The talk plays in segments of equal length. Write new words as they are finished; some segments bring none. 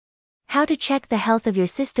How to check the health of your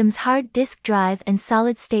system's hard disk drive and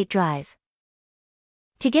solid-state drive.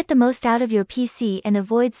 To get the most out of your PC and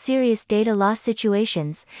avoid serious data loss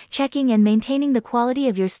situations, checking and maintaining the quality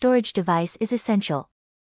of your storage device is essential.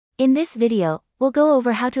 In this video, we'll go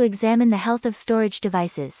over how to examine the health of storage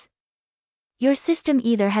devices. Your system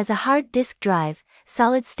either has a hard disk drive,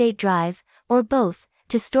 solid-state drive, or both,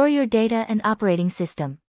 to store your data and operating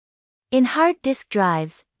system. In hard disk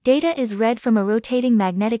drives, data is read from a rotating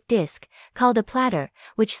magnetic disk, called a platter,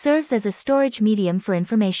 which serves as a storage medium for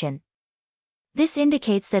information. This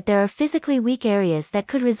indicates that there are physically weak areas that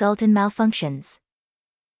could result in malfunctions.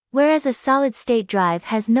 Whereas a solid-state drive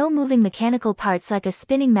has no moving mechanical parts like a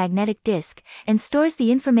spinning magnetic disk, and stores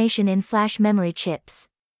the information in flash memory chips.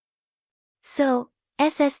 So,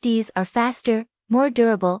 SSDs are faster, more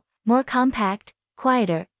durable, more compact,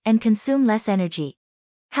 quieter, and consume less energy.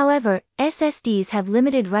 However, SSDs have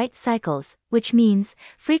limited write cycles, which means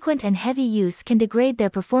frequent and heavy use can degrade their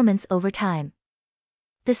performance over time.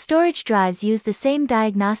 The storage drives use the same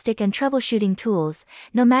diagnostic and troubleshooting tools,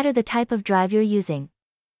 no matter the type of drive you're using.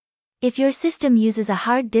 If your system uses a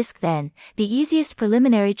hard disk, then the easiest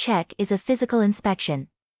preliminary check is a physical inspection.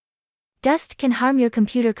 Dust can harm your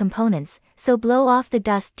computer components, so blow off the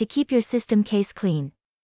dust to keep your system case clean.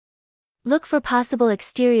 Look for possible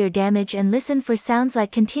exterior damage and listen for sounds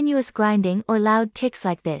like continuous grinding or loud ticks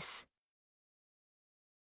like this.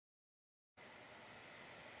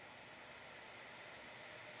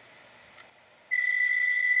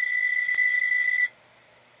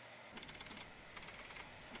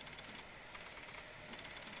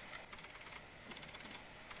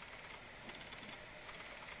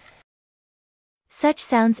 Such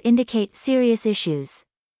sounds indicate serious issues.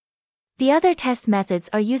 The other test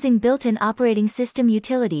methods are using built-in operating system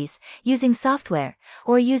utilities, using software,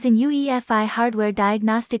 or using UEFI hardware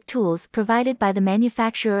diagnostic tools provided by the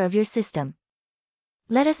manufacturer of your system.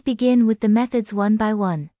 Let us begin with the methods one by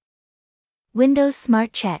one. Windows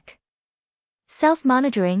Smart Check.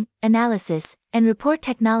 Self-monitoring, analysis, and report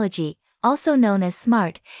technology, also known as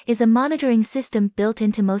SMART, is a monitoring system built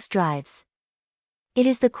into most drives. It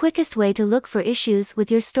is the quickest way to look for issues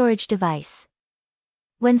with your storage device.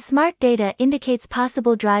 When SMART data indicates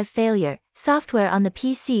possible drive failure, software on the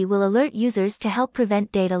PC will alert users to help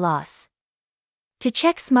prevent data loss. To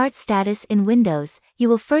check SMART status in Windows, you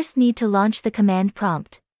will first need to launch the command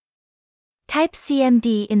prompt. Type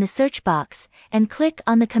CMD in the search box, and click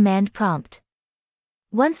on the command prompt.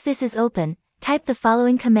 Once this is open, type the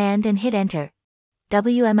following command and hit enter.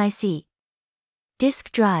 WMIC.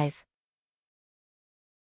 Disk drive.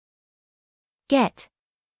 Get.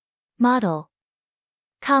 Model.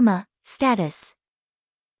 Status.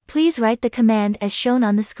 Please write the command as shown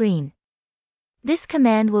on the screen. This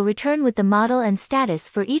command will return with the model and status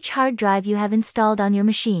for each hard drive you have installed on your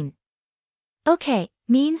machine. OK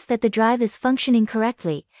means that the drive is functioning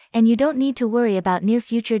correctly, and you don't need to worry about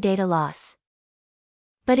near-future data loss.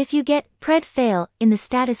 But if you get pred fail in the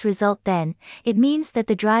status result, then it means that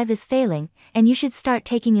the drive is failing, and you should start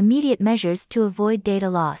taking immediate measures to avoid data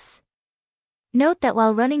loss. Note that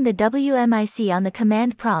while running the WMIC on the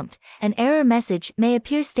command prompt, an error message may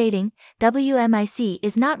appear stating, WMIC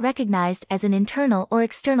is not recognized as an internal or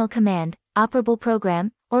external command, operable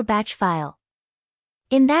program, or batch file.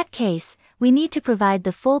 In that case, we need to provide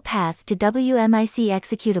the full path to WMIC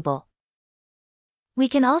executable. We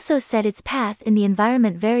can also set its path in the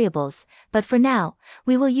environment variables, but for now,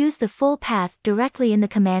 we will use the full path directly in the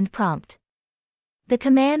command prompt. The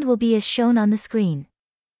command will be as shown on the screen.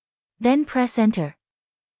 Then press enter.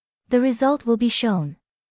 The result will be shown.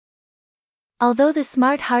 Although the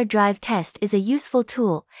Smart Hard Drive Test is a useful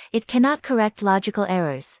tool, it cannot correct logical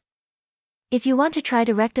errors. If you want to try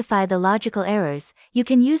to rectify the logical errors, you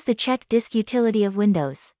can use the Check Disk utility of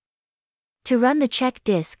Windows. To run the Check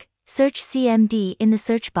Disk, search CMD in the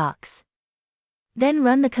search box. Then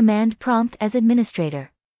run the command prompt as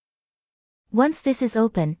administrator. Once this is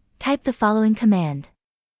open, type the following command.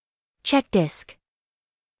 Check disk.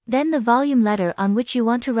 Then the volume letter on which you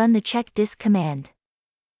want to run the check disk command.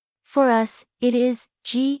 For us, it is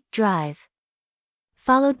G drive,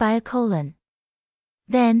 followed by a colon.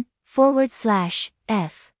 Then,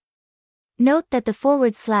 /F. Note that the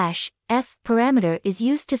 /F parameter is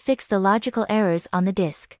used to fix the logical errors on the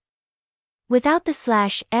disk. Without the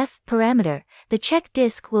 /F parameter, the check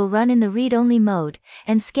disk will run in the read-only mode,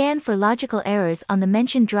 and scan for logical errors on the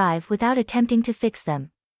mentioned drive without attempting to fix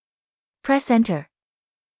them. Press enter.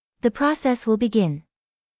 The process will begin.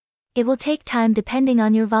 It will take time depending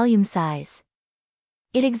on your volume size.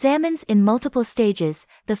 It examines in multiple stages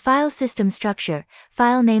the file system structure,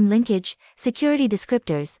 file name linkage, security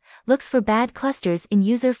descriptors, looks for bad clusters in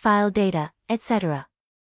user file data, etc.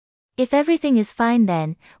 If everything is fine,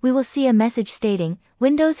 then we will see a message stating,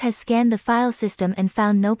 Windows has scanned the file system and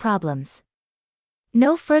found no problems.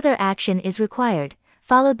 No further action is required,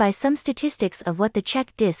 followed by some statistics of what the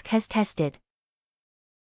check disk has tested.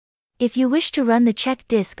 If you wish to run the check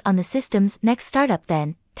disk on the system's next startup,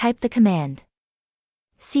 then type the command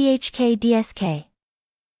chkdsk.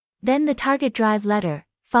 Then the target drive letter,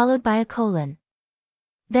 followed by a colon.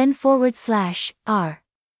 Then /r.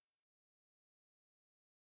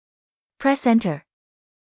 Press enter.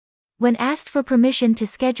 When asked for permission to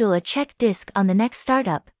schedule a check disk on the next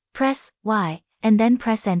startup, press Y, and then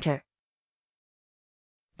press enter.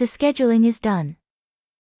 The scheduling is done.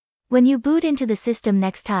 When you boot into the system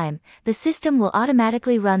next time, the system will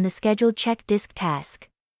automatically run the scheduled check disk task.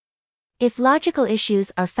 If logical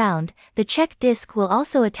issues are found, the check disk will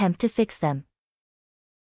also attempt to fix them.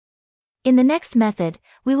 In the next method,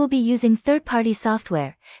 we will be using third-party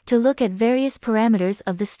software to look at various parameters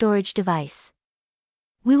of the storage device.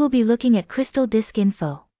 We will be looking at Crystal Disk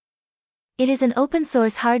Info. It is an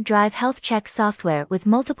open-source hard drive health check software with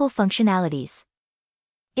multiple functionalities.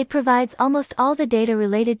 It provides almost all the data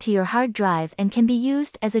related to your hard drive and can be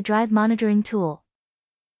used as a drive monitoring tool.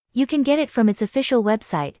 You can get it from its official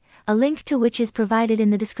website, a link to which is provided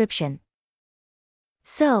in the description.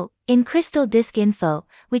 So, in Crystal Disk Info,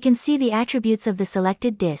 we can see the attributes of the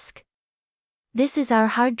selected disk. This is our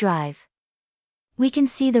hard drive. We can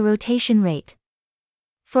see the rotation rate.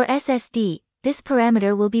 For SSD, this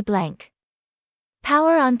parameter will be blank.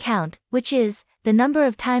 Power on count, which is the number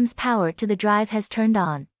of times power to the drive has turned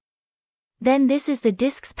on. Then this is the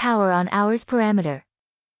disk's power on hours parameter.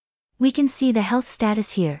 We can see the health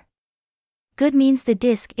status here. Good means the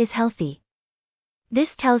disk is healthy.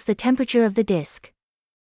 This tells the temperature of the disk.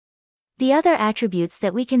 The other attributes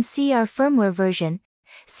that we can see are firmware version,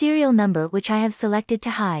 serial number, which I have selected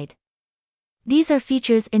to hide. These are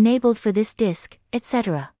features enabled for this disk,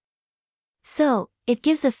 etc. So, it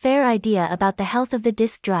gives a fair idea about the health of the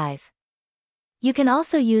disk drive. You can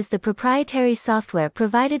also use the proprietary software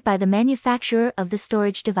provided by the manufacturer of the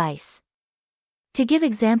storage device. To give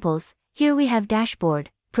examples, here we have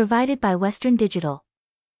Dashboard, provided by Western Digital.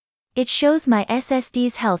 It shows my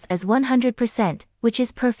SSD's health as 100%, which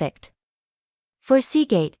is perfect. For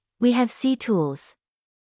Seagate, we have C-Tools.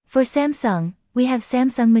 For Samsung, we have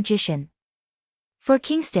Samsung Magician. For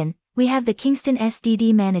Kingston, we have the Kingston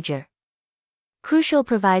SSD Manager. Crucial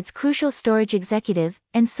provides Crucial Storage Executive,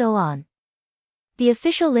 and so on. The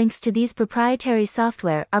official links to these proprietary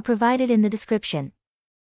software are provided in the description.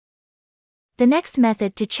 The next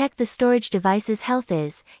method to check the storage device's health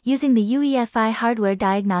is using the UEFI hardware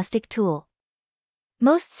diagnostic tool.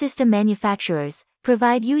 Most system manufacturers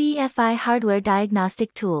provide UEFI hardware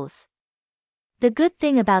diagnostic tools. The good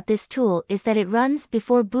thing about this tool is that it runs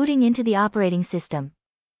before booting into the operating system.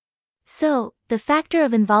 So, the factor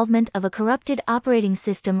of involvement of a corrupted operating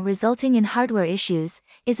system resulting in hardware issues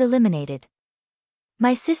is eliminated.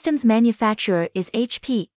 My system's manufacturer is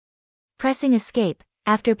HP. Pressing Escape,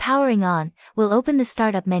 after powering on, will open the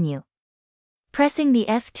startup menu. Pressing the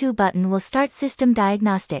F2 button will start system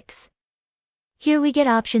diagnostics. Here we get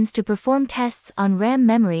options to perform tests on RAM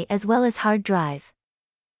memory as well as hard drive.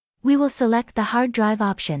 We will select the hard drive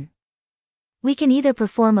option. We can either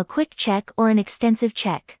perform a quick check or an extensive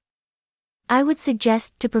check. I would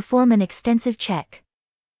suggest to perform an extensive check.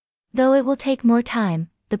 Though it will take more time,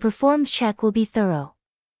 the performed check will be thorough.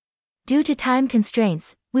 Due to time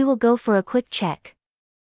constraints, we will go for a quick check.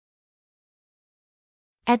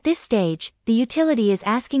 At this stage, the utility is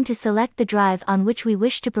asking to select the drive on which we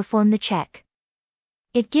wish to perform the check.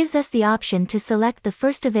 It gives us the option to select the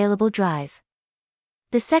first available drive.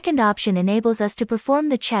 The second option enables us to perform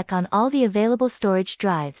the check on all the available storage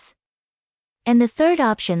drives. And the third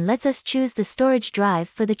option lets us choose the storage drive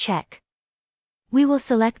for the check. We will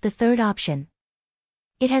select the third option.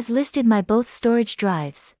 It has listed my both storage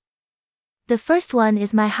drives. The first one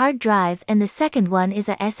is my hard drive and the second one is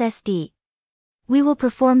a SSD. We will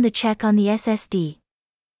perform the check on the SSD.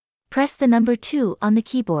 Press the number 2 on the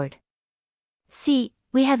keyboard. See,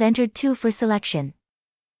 we have entered 2 for selection.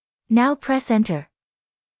 Now press enter.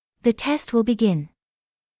 The test will begin.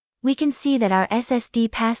 We can see that our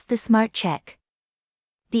SSD passed the smart check.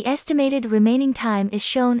 The estimated remaining time is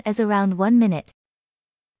shown as around 1 minute.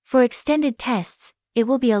 For extended tests, it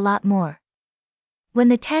will be a lot more. When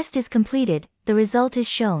the test is completed, the result is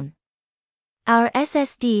shown. Our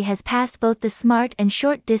SSD has passed both the smart and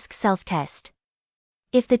short disk self-test.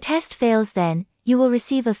 If the test fails, then you will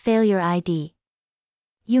receive a failure ID.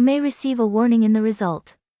 you may receive a warning in the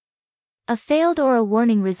result. A failed or a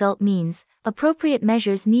warning result means appropriate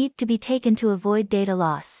measures need to be taken to avoid data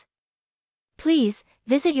loss. Please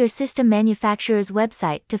visit your system manufacturer's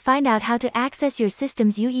website to find out how to access your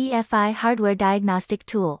system's UEFI hardware diagnostic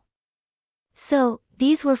tool. So,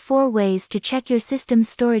 these were 4 ways to check your system's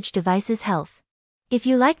storage device's health. If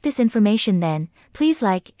you like this information, then please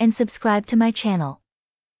like and subscribe to my channel.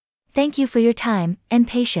 Thank you for your time and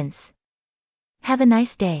patience. Have a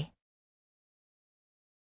nice day.